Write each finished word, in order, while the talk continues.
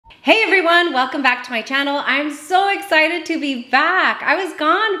Hey everyone, welcome back to my channel. I'm so excited to be back. I was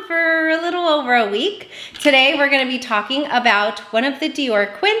gone for a little over a week. Today we're gonna be talking about one of the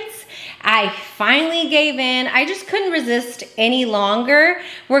Dior quints. I finally gave in. I just couldn't resist any longer.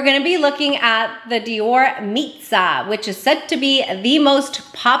 We're gonna be looking at the Dior Mitzah, which is said to be the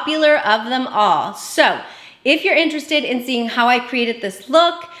most popular of them all. So if you're interested in seeing how I created this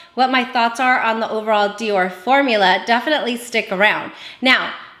look, what my thoughts are on the overall Dior formula, definitely stick around.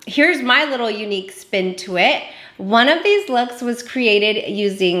 Now, here's my little unique spin to it. One of these looks was created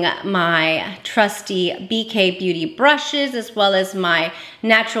using my trusty BK Beauty brushes as well as my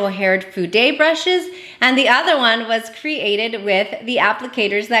natural haired Fude brushes. And the other one was created with the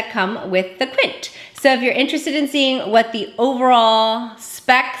applicators that come with the quint. So if you're interested in seeing what the overall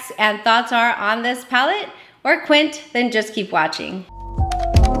specs and thoughts are on this palette or quint, then just keep watching.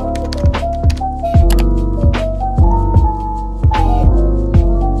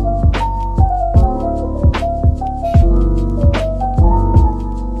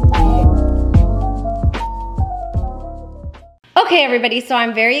 Okay everybody, so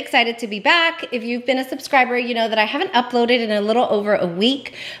I'm very excited to be back. If you've been a subscriber, you know that I haven't uploaded in a little over a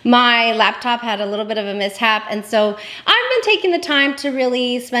week. My laptop had a little bit of a mishap, and so I've been taking the time to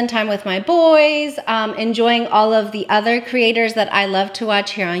really spend time with my boys, enjoying all of the other creators that I love to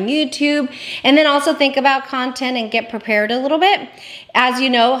watch here on YouTube, and then also think about content and get prepared a little bit. As you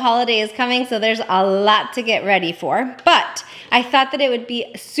know, holiday is coming, so there's a lot to get ready for, but I thought that it would be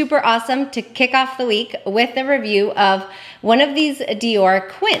super awesome to kick off the week with a review of one of these Dior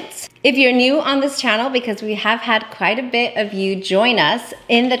quints. If you're new on this channel, because we have had quite a bit of you join us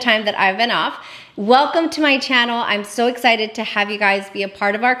in the time that I've been off, welcome to my channel. I'm so excited to have you guys be a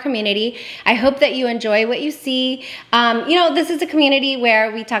part of our community. I hope that you enjoy what you see. You know, this is a community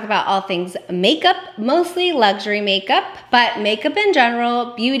where we talk about all things makeup, mostly luxury makeup, but makeup in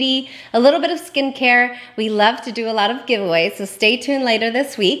general, beauty, a little bit of skincare. We love to do a lot of giveaways, so stay tuned later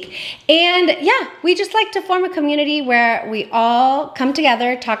this week. And yeah, we just like to form a community where we all come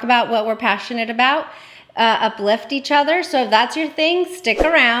together, talk about what we're passionate about, uplift each other. So if that's your thing, stick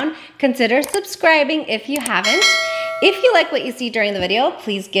around. Consider subscribing if you haven't. If you like what you see during the video,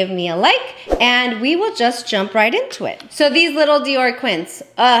 please give me a like and we will just jump right into it. So these little Dior quints,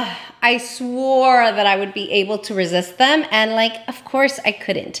 I swore that I would be able to resist them, and like, of course I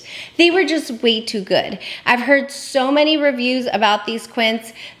couldn't. They were just way too good. I've heard so many reviews about these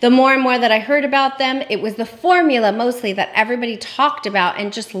quints. The more and more that I heard about them, it was the formula mostly that everybody talked about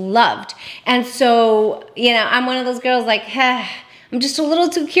and just loved. And so, you know, I'm one of those girls like, I'm just a little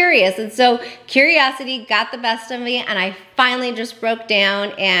too curious. And so curiosity got the best of me, and I finally just broke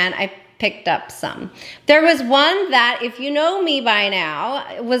down and I picked up some. There was one that, if you know me by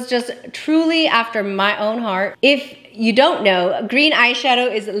now, was just truly after my own heart. If you don't know, green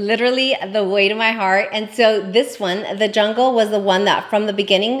eyeshadow is literally the way to my heart. And so this one, the Jungle, was the one that from the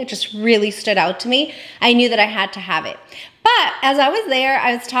beginning just really stood out to me. I knew that I had to have it. But as I was there,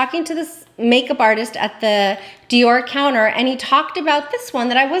 I was talking to this makeup artist at the Dior counter, and he talked about this one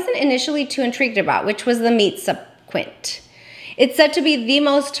that I wasn't initially too intrigued about, which was the Mitzah quint. It's said to be the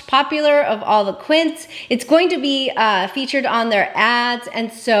most popular of all the quints. It's going to be featured on their ads,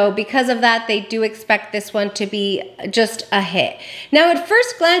 and so because of that, they do expect this one to be just a hit. Now, at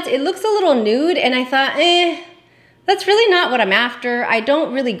first glance, it looks a little nude, and I thought, that's really not what I'm after. I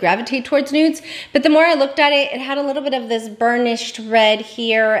don't really gravitate towards nudes, but the more I looked at it, it had a little bit of this burnished red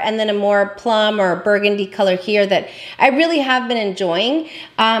here and then a more plum or burgundy color here that I really have been enjoying.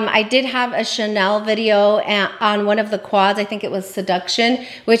 I did have a Chanel video on one of the quads, I think it was Seduction,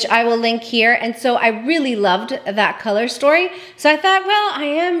 which I will link here. And so I really loved that color story. So I thought, well, I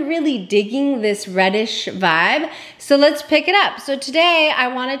am really digging this reddish vibe, so let's pick it up. So today I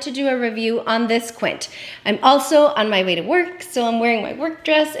wanted to do a review on this quint. I'm also on my way to work, so I'm wearing my work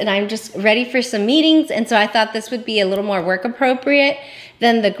dress and I'm just ready for some meetings, and so I thought this would be a little more work appropriate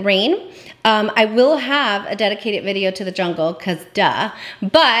than the green. I will have a dedicated video to the Jungle, because duh,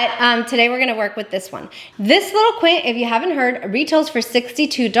 but today we're gonna work with this one. This little quint, if you haven't heard, retails for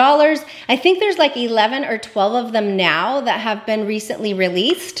 $62. I think there's like 11 or 12 of them now that have been recently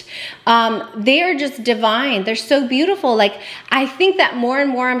released. They are just divine. They're so beautiful. Like, I think that more and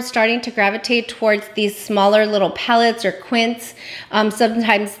more I'm starting to gravitate towards these smaller little palettes or quints,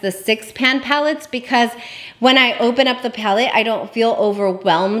 sometimes the 6-pan palettes, because when I open up the palette, I don't feel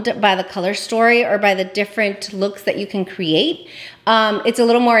overwhelmed by the color story or by the different looks that you can create. It's a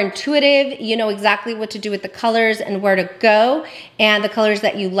little more intuitive. You know exactly what to do with the colors and where to go, and the colors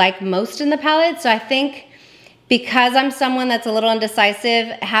that you like most in the palette. So I think because I'm someone that's a little indecisive,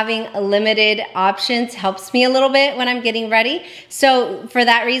 having limited options helps me a little bit when I'm getting ready. So for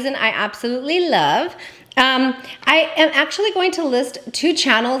that reason, I absolutely love. I am actually going to list 2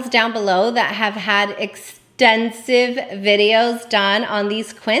 channels down below that have had extensive videos done on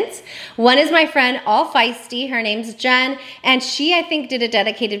these quints. One is my friend All Feisty, her name's Jen, and she, I think, did a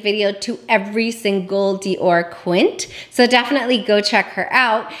dedicated video to every single Dior quint. So definitely go check her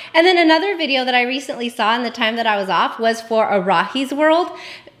out. And then another video that I recently saw in the time that I was off was for Arahi's World.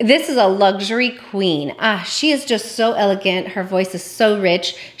 This is a luxury queen. She is just so elegant. Her voice is so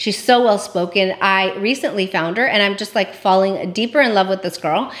rich. She's so well spoken. I recently found her and I'm just like falling deeper in love with this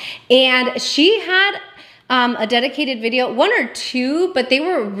girl. And she had a dedicated video, 1 or 2, but they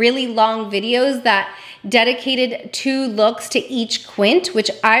were really long videos that dedicated 2 looks to each quint, which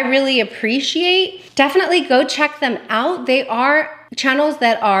I really appreciate. Definitely go check them out. They are channels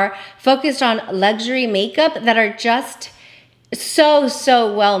that are focused on luxury makeup that are just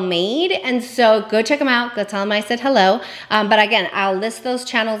so well made, and so go check them out. Go tell them I said hello. But again, I'll list those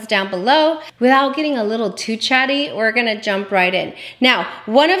channels down below. Without getting a little too chatty, we're gonna jump right in. Now,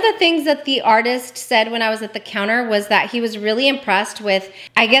 one of the things that the artist said when I was at the counter was that he was really impressed with,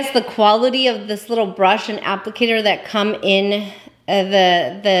 I guess, the quality of this little brush and applicator that come in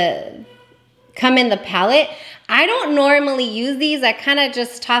the palette. I don't normally use these. I kind of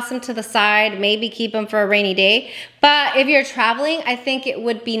just toss them to the side, maybe keep them for a rainy day. But if you're traveling, I think it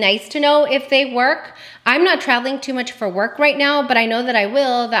would be nice to know if they work. I'm not traveling too much for work right now, but I know that I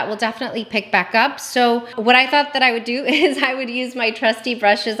will. That will definitely pick back up. So what I thought that I would do is I would use my trusty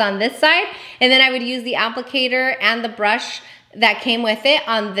brushes on this side, and then I would use the applicator and the brush that came with it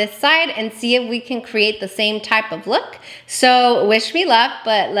on this side and see if we can create the same type of look. So wish me luck,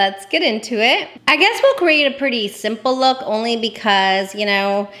 but let's get into it. I guess we'll create a pretty simple look only because, you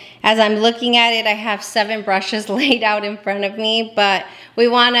know, as I'm looking at it, I have 7 brushes laid out in front of me, but we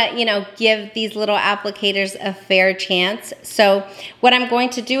wanna, you know, give these little applicators a fair chance. So what I'm going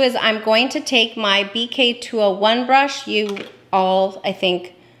to do is I'm going to take my BK201 brush. You all, I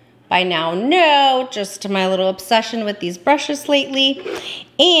think, by now know just my little obsession with these brushes lately.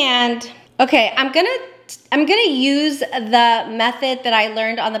 And okay, I'm gonna use the method that I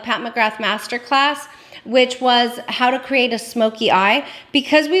learned on the Pat McGrath Masterclass, which was how to create a smoky eye,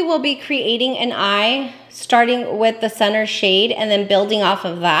 because we will be creating an eye starting with the center shade and then building off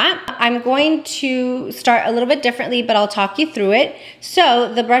of that. I'm going to start a little bit differently, but I'll talk you through it.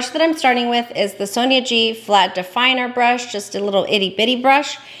 So the brush that I'm starting with is the Sonia G Flat Definer brush, just a little itty bitty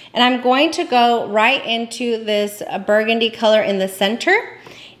brush. And I'm going to go right into this burgundy color in the center.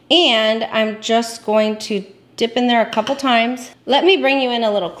 And I'm just going to dip in there a couple times. Let me bring you in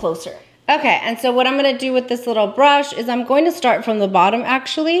a little closer. Okay, and so what I'm gonna do with this little brush is I'm going to start from the bottom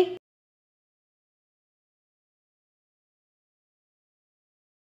actually.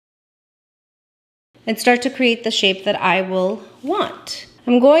 And start to create the shape that I will want.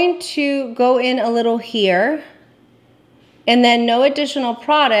 I'm going to go in a little here, and then no additional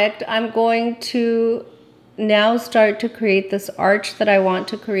product, I'm going to now start to create this arch that I want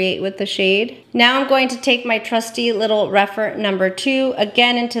to create with the shade. Now I'm going to take my trusty little refer number 2,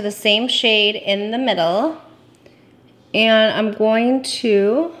 again into the same shade in the middle, and I'm going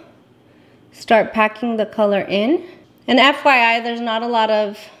to start packing the color in. And FYI, there's not a lot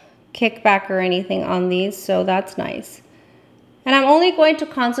of kickback or anything on these, so that's nice. And I'm only going to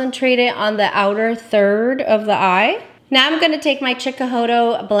concentrate it on the outer third of the eye. Now I'm going to take my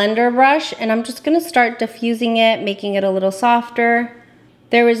Chikuhodo blender brush and I'm just going to start diffusing it, making it a little softer.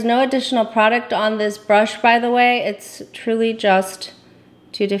 There is no additional product on this brush, by the way. It's truly just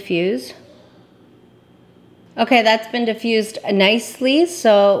to diffuse. Okay, that's been diffused nicely,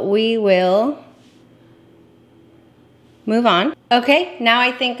 so we will move on. Okay, now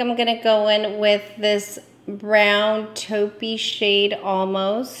I think I'm gonna go in with this brown taupey shade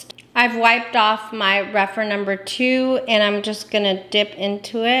almost. I've wiped off my refer number 2 and I'm just gonna dip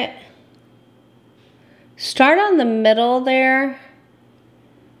into it. Start on the middle there,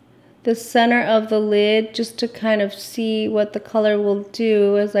 the center of the lid, just to kind of see what the color will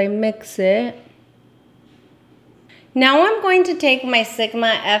do as I mix it. Now I'm going to take my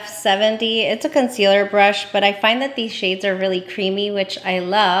Sigma F70. It's a concealer brush, but I find that these shades are really creamy, which I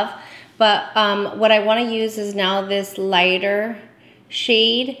love. But what I want to use is now this lighter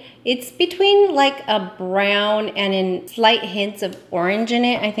shade. It's between like a brown and in slight hints of orange in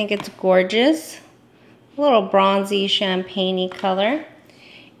it. I think it's gorgeous. A little bronzy champagne-y color.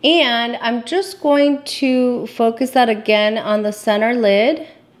 And I'm just going to focus that again on the center lid,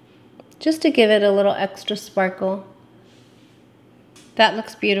 just to give it a little extra sparkle. That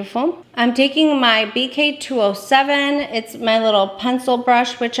looks beautiful. I'm taking my BK207. It's my little pencil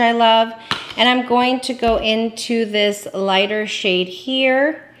brush, which I love. And I'm going to go into this lighter shade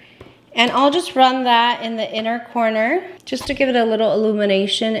here. And I'll just run that in the inner corner just to give it a little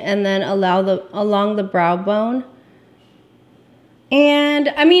illumination and then along the brow bone. And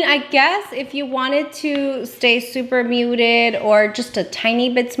I mean, I guess if you wanted to stay super muted or just a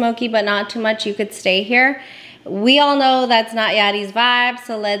tiny bit smoky but not too much, you could stay here. We all know that's not Yadi's vibe,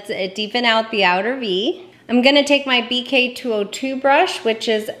 so let's deepen out the outer V. I'm gonna take my BK202 brush, which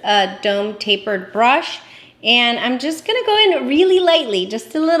is a dome tapered brush, and I'm just gonna go in really lightly,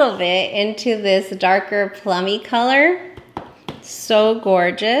 just a little bit, into this darker plummy color. So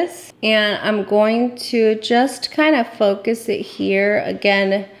gorgeous. And I'm going to just kind of focus it here.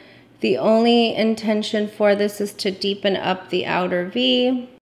 Again, the only intention for this is to deepen up the outer V.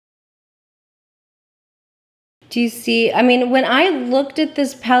 Do you see? I mean, when I looked at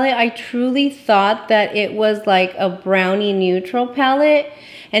this palette, I truly thought that it was like a brownie neutral palette.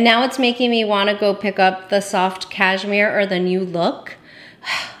 And now it's making me want to go pick up the soft cashmere or the new look.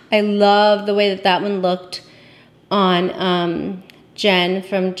 I love the way that that one looked on Jen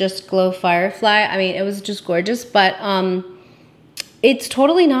from Just Glow Firefly. I mean, it was just gorgeous, but it's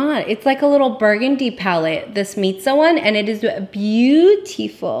totally not. It's like a little burgundy palette, this Mitzah one, and it is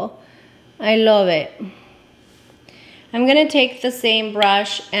beautiful. I love it. I'm gonna take the same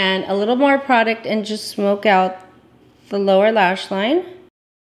brush and a little more product and just smoke out the lower lash line.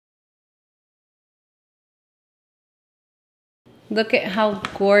 Look at how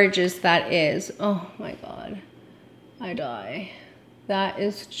gorgeous that is. Oh my God, I die. That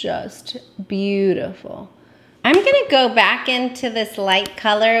is just beautiful. I'm gonna go back into this light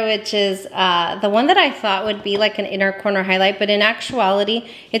color, which is the one that I thought would be like an inner corner highlight, but in actuality,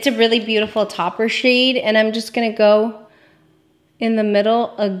 it's a really beautiful topper shade, and I'm just gonna go in the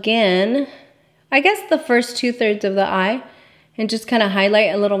middle again, I guess the first 2/3 of the eye, and just kind of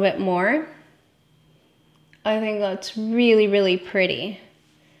highlight a little bit more. I think that's really, really pretty.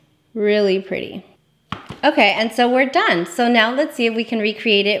 Really pretty. Okay, and so we're done. So now let's see if we can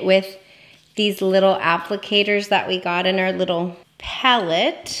recreate it with these little applicators that we got in our little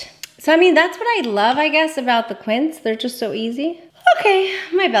palette. So I mean, that's what I love, I guess, about the quints. They're just so easy. Okay,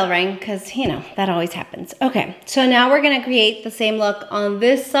 my bell rang because, you know, that always happens. Okay, so now we're gonna create the same look on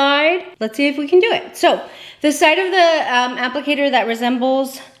this side. Let's see if we can do it. So the side of the applicator that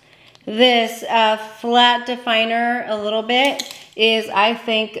resembles this flat definer a little bit is, I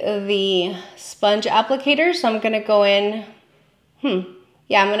think, the sponge applicator. So I'm gonna go in,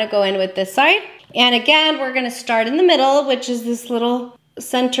 yeah, I'm gonna go in with this side. And again, we're gonna start in the middle, which is this little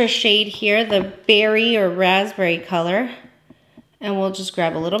center shade here, the berry or raspberry color. And we'll just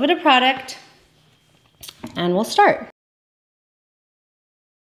grab a little bit of product and we'll start.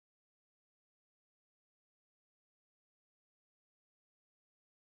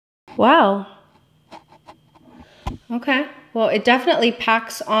 Wow. Okay, well, it definitely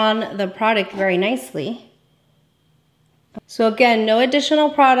packs on the product very nicely. So again, no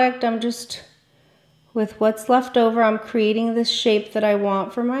additional product. I'm just, with what's left over, I'm creating this shape that I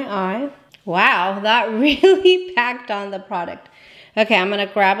want for my eye. Wow, that really packed on the product. Okay, I'm gonna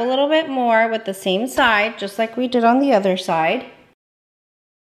grab a little bit more with the same side, just like we did on the other side.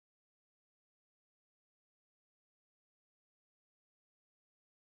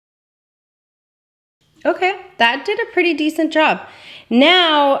 Okay, that did a pretty decent job.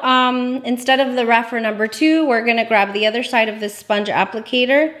 Now, instead of the refer number 2, we're gonna grab the other side of this sponge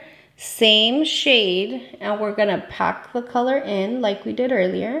applicator, same shade, and we're gonna pack the color in like we did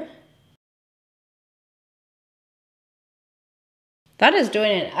earlier. That is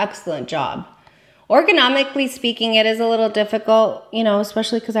doing an excellent job. Ergonomically speaking, it is a little difficult, you know,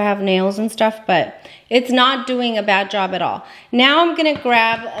 especially because I have nails and stuff, but it's not doing a bad job at all. Now I'm gonna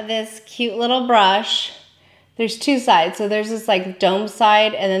grab this cute little brush. There's 2 sides. So there's this like dome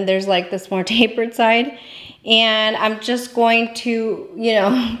side, and then there's like this more tapered side. And I'm just going to, you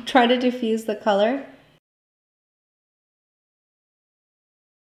know, try to diffuse the color.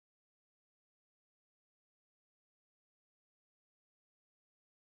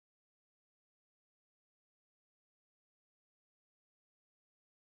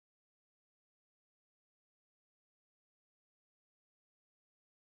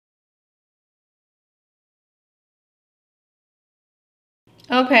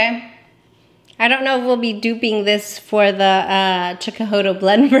 Okay, I don't know if we'll be duping this for the Chikuhodo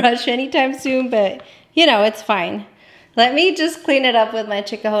blend brush anytime soon, but you know, it's fine. Let me just clean it up with my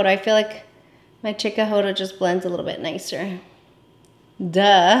Chikuhodo. I feel like my Chikuhodo just blends a little bit nicer.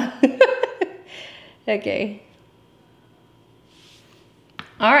 Duh. Okay.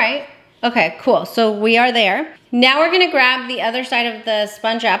 All right. Okay, cool. So we are there. Now we're gonna grab the other side of the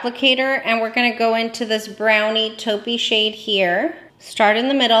sponge applicator and we're gonna go into this brownie taupey shade here. Start in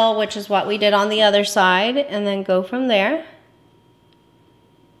the middle, which is what we did on the other side, and then go from there.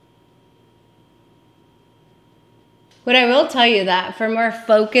 What I will tell you that for more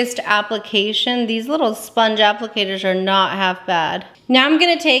focused application, these little sponge applicators are not half bad. Now I'm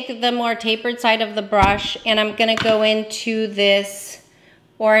gonna take the more tapered side of the brush and I'm gonna go into this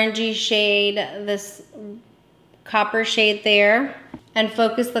orangey shade, this copper shade there, and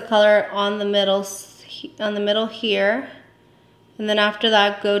focus the color on the middle here. And then after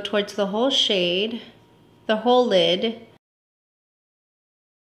that, go towards the whole shade, the whole lid.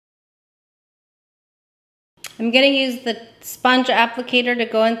 I'm gonna use the sponge applicator to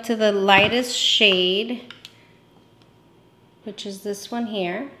go into the lightest shade, which is this one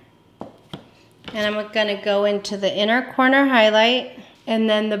here. And I'm gonna go into the inner corner highlight and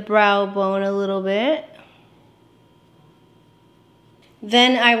then the brow bone a little bit.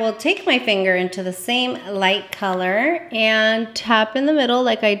 Then I will take my finger into the same light color and tap in the middle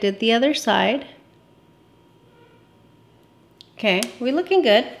like I did the other side. Okay, we're looking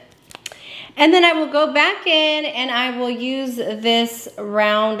good. And then I will go back in and I will use this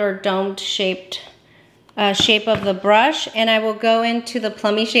round or domed shaped shape of the brush, and I will go into the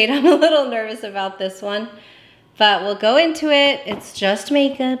plummy shade. I'm a little nervous about this one, but we'll go into it. It's just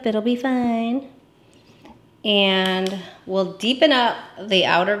makeup, it'll be fine. And we'll deepen up the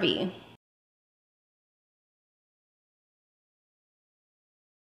outer V.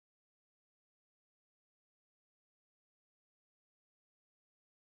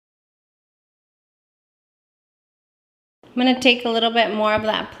 I'm gonna take a little bit more of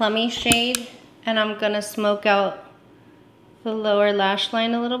that plummy shade and I'm gonna smoke out the lower lash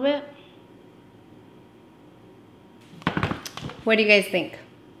line a little bit. What do you guys think?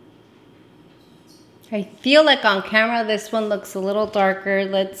 I feel like on camera this one looks a little darker.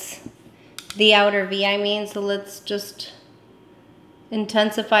 The outer V I mean, so let's just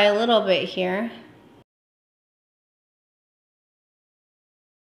intensify a little bit here.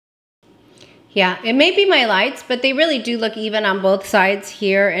 Yeah, it may be my lights, but they really do look even on both sides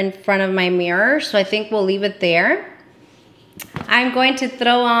here in front of my mirror, so I think we'll leave it there. I'm going to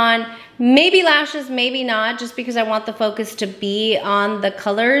throw on maybe lashes, maybe not, just because I want the focus to be on the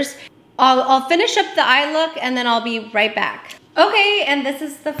colors. I'll finish up the eye look and then I'll be right back. Okay, and this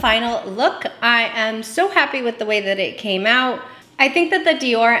is the final look. I am so happy with the way that it came out. I think that the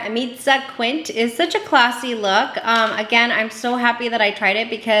Dior Mitzah Quint is such a classy look. Again, I'm so happy that I tried it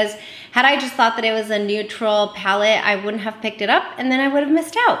because had I just thought that it was a neutral palette, I wouldn't have picked it up and then I would have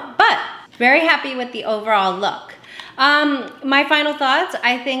missed out. But very happy with the overall look. My final thoughts,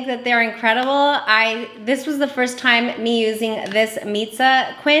 I think that they're incredible. This was the first time me using this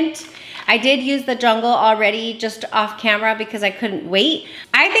Mitzah Quint. I did use the Jungle already just off camera because I couldn't wait.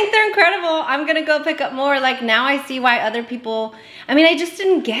 I think they're incredible. I'm gonna go pick up more. Like now I see why other people, I mean, I just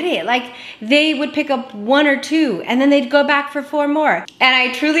didn't get it. Like they would pick up 1 or 2 and then they'd go back for 4 more. And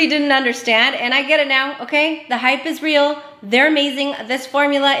I truly didn't understand, and I get it now, okay? The hype is real. They're amazing. This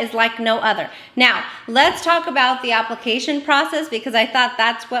formula is like no other. Now, let's talk about the application process because I thought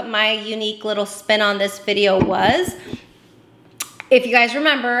that's what my unique little spin on this video was. If you guys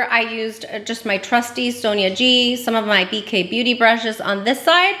remember, I used just my trusty Sonia G, some of my BK Beauty brushes on this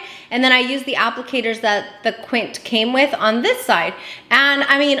side, and then I used the applicators that the Quint came with on this side. And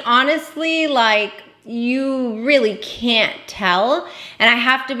I mean, honestly, like, you really can't tell. And I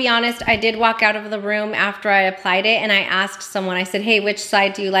have to be honest, I did walk out of the room after I applied it and I asked someone, I said, hey, which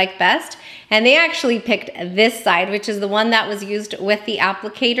side do you like best? And they actually picked this side, which is the one that was used with the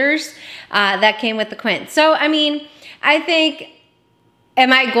applicators that came with the Quint. So, I mean, I think,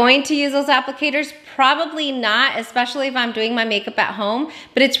 am I going to use those applicators? Probably not, especially if I'm doing my makeup at home.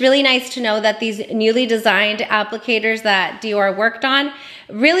 But it's really nice to know that these newly designed applicators that Dior worked on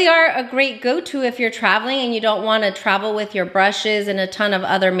really are a great go-to if you're traveling and you don't want to travel with your brushes and a ton of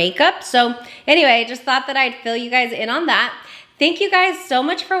other makeup. So anyway, I just thought that I'd fill you guys in on that. Thank you guys so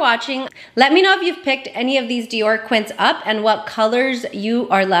much for watching. Let me know if you've picked any of these Dior Quints up and what colors you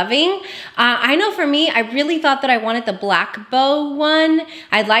are loving. I know for me, I really thought that I wanted the black bow one.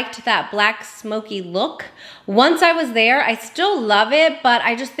 I liked that black smoky look. Once I was there, I still love it, but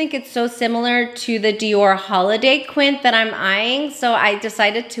I just think it's so similar to the Dior Holiday Quint that I'm eyeing, so I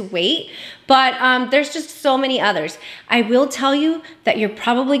decided to wait. But there's just so many others. I will tell you that you're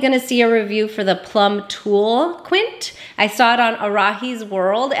probably gonna see a review for the Plum Tulle Quint. I saw it on Arahi's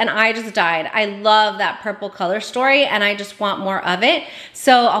World and I just died. I love that purple color story and I just want more of it.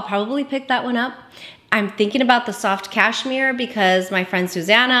 So I'll probably pick that one up. I'm thinking about the soft cashmere because my friend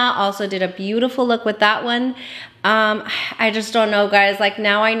Susanna also did a beautiful look with that one. I just don't know, guys. Like,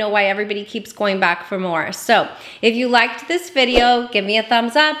 now I know why everybody keeps going back for more. So if you liked this video, give me a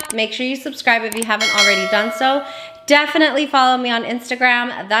thumbs up. Make sure you subscribe if you haven't already done so. Definitely follow me on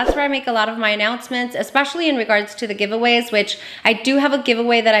Instagram. That's where I make a lot of my announcements, especially in regards to the giveaways, which I do have a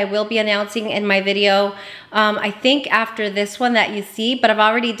giveaway that I will be announcing in my video, I think after this one that you see, but I've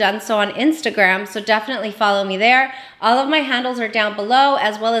already done so on Instagram, so definitely follow me there. All of my handles are down below,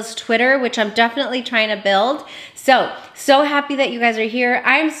 as well as Twitter, which I'm definitely trying to build. So happy that you guys are here.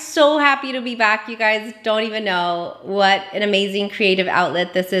 I'm so happy to be back. You guys don't even know what an amazing creative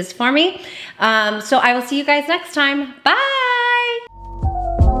outlet this is for me. So I will see you guys next time. Bye.